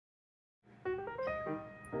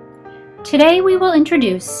Today we will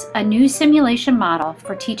introduce a new simulation model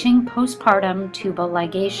for teaching postpartum tubal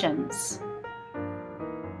ligations.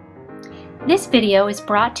 This video is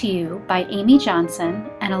brought to you by Amy Johnson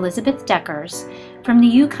and Elizabeth Deckers from the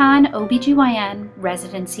UConn OBGYN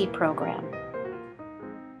Residency Program.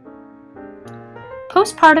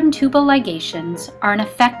 Postpartum tubal ligations are an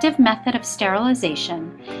effective method of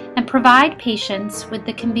sterilization and provide patients with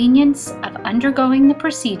the convenience of undergoing the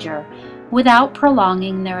procedure without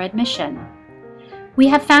prolonging their admission. We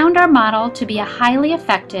have found our model to be a highly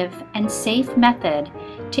effective and safe method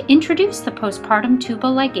to introduce the postpartum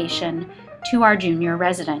tubal ligation to our junior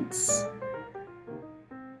residents.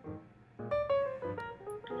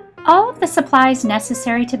 All of the supplies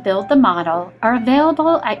necessary to build the model are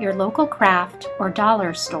available at your local craft or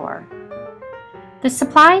dollar store. The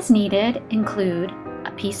supplies needed include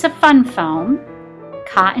a piece of fun foam,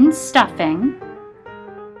 cotton stuffing,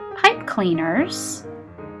 pipe cleaners,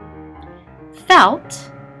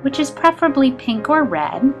 felt, which is preferably pink or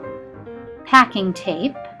red, packing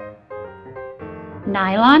tape,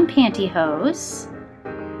 nylon pantyhose,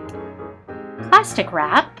 plastic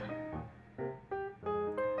wrap,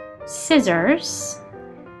 scissors,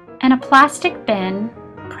 and a plastic bin,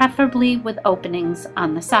 preferably with openings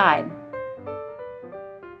on the side.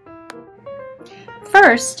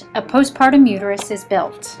 First, a postpartum uterus is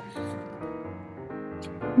built.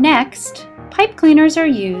 Next, pipe cleaners are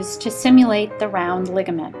used to simulate the round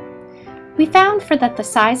ligament. We found that the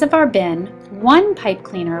size of our bin, one pipe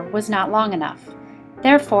cleaner was not long enough.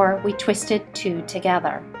 Therefore, we twisted two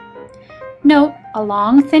together. Note, a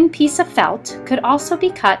long, thin piece of felt could also be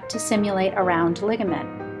cut to simulate a round ligament.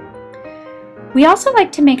 We also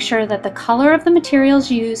like to make sure that the color of the materials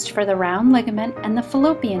used for the round ligament and the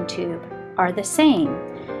fallopian tube are the same,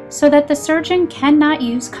 so that the surgeon cannot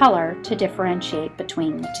use color to differentiate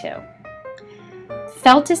between the two.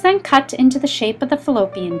 Felt is then cut into the shape of the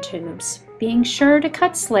fallopian tubes, being sure to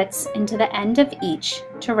cut slits into the end of each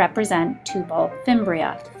to represent tubal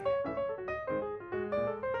fimbria.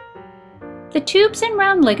 The tubes and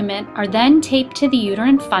round ligament are then taped to the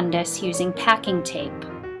uterine fundus using packing tape.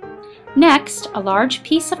 Next, a large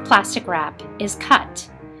piece of plastic wrap is cut.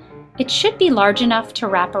 It should be large enough to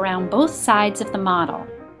wrap around both sides of the model.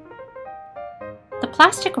 The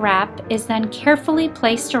plastic wrap is then carefully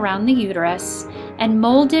placed around the uterus and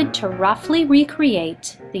molded to roughly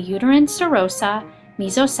recreate the uterine serosa,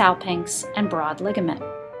 mesosalpinx, and broad ligament.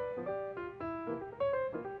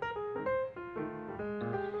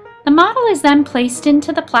 The model is then placed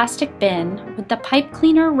into the plastic bin with the pipe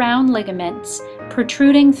cleaner round ligaments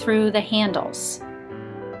protruding through the handles.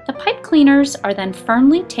 The pipe cleaners are then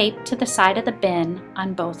firmly taped to the side of the bin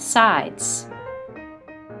on both sides.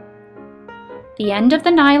 The end of the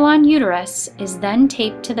nylon uterus is then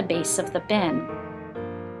taped to the base of the bin.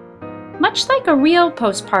 Much like a real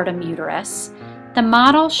postpartum uterus, the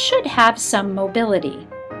model should have some mobility.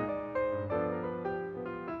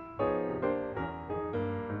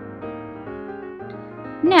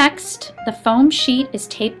 Next, the foam sheet is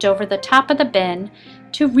taped over the top of the bin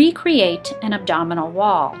to recreate an abdominal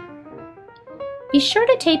wall. Be sure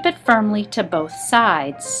to tape it firmly to both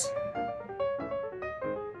sides.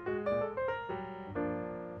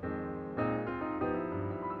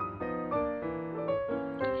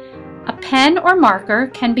 A pen or marker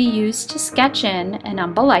can be used to sketch in an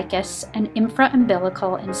umbilicus and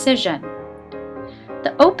infraumbilical incision.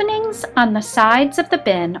 The openings on the sides of the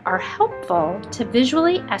bin are helpful to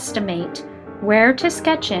visually estimate where to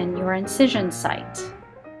sketch in your incision site.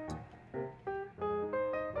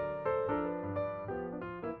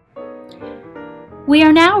 We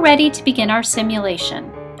are now ready to begin our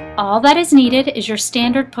simulation. All that is needed is your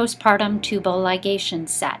standard postpartum tubal ligation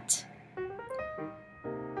set.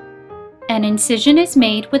 An incision is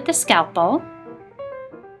made with the scalpel.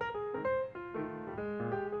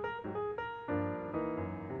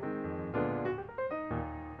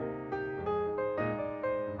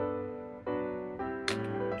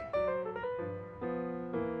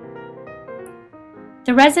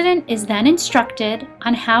 The resident is then instructed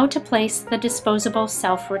on how to place the disposable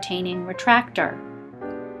self-retaining retractor.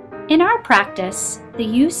 In our practice, the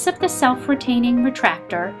use of the self-retaining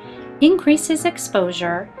retractor increases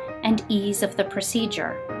exposure and ease of the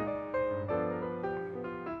procedure.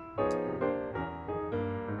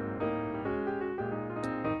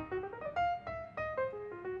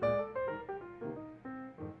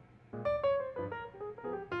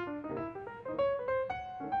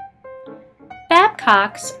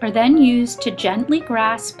 Babcocks are then used to gently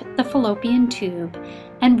grasp the fallopian tube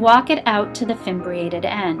and walk it out to the fimbriated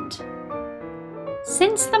end.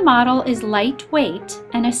 Since the model is lightweight,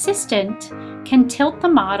 an assistant can tilt the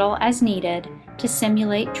model as needed to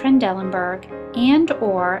simulate Trendelenburg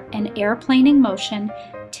and/or an airplaning motion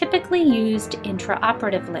typically used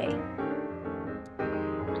intraoperatively.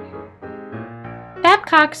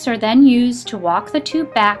 Babcocks are then used to walk the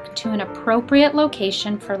tube back to an appropriate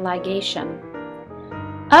location for ligation.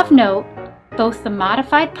 Of note, both the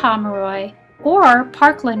modified Pomeroy or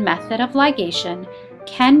Parkland method of ligation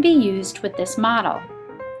can be used with this model.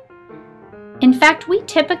 In fact, we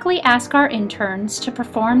typically ask our interns to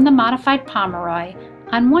perform the modified Pomeroy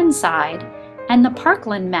on one side and the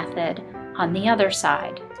Parkland method on the other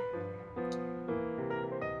side.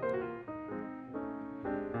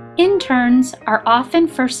 Interns are often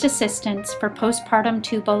first assistants for postpartum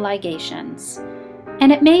tubal ligations,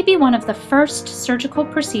 and it may be one of the first surgical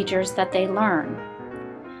procedures that they learn.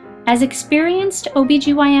 As experienced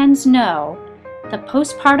OBGYNs know, the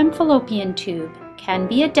postpartum fallopian tube can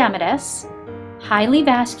be edematous, highly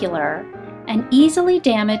vascular, and easily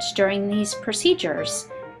damaged during these procedures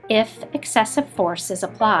if excessive force is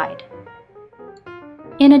applied.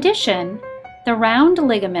 In addition, the round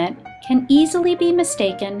ligament can easily be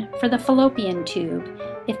mistaken for the fallopian tube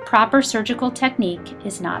if proper surgical technique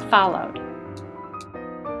is not followed.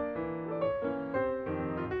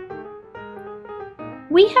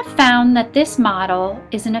 We have found that this model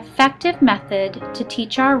is an effective method to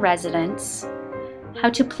teach our residents how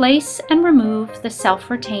to place and remove the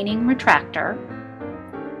self-retaining retractor,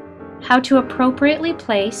 how to appropriately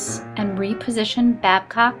place and reposition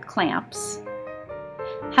Babcock clamps,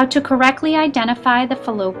 how to correctly identify the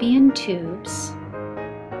fallopian tubes,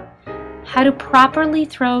 how to properly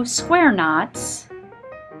throw square knots,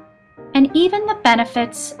 and even the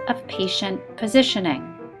benefits of patient positioning.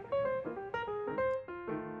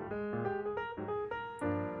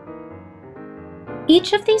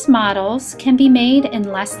 Each of these models can be made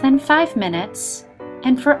in less than 5 minutes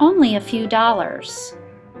and for only a few dollars.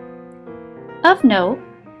 Of note,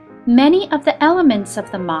 many of the elements of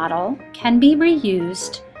the model can be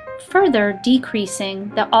reused, further decreasing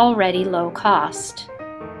the already low cost.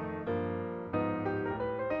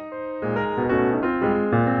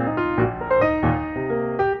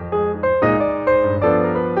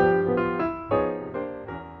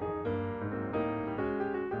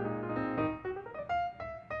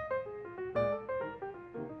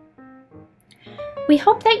 We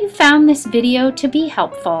hope that you found this video to be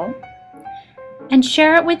helpful, and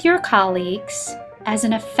share it with your colleagues as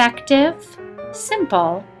an effective,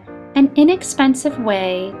 simple, and inexpensive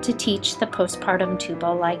way to teach the postpartum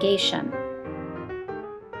tubal ligation.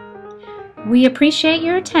 We appreciate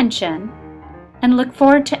your attention and look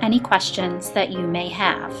forward to any questions that you may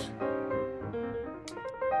have.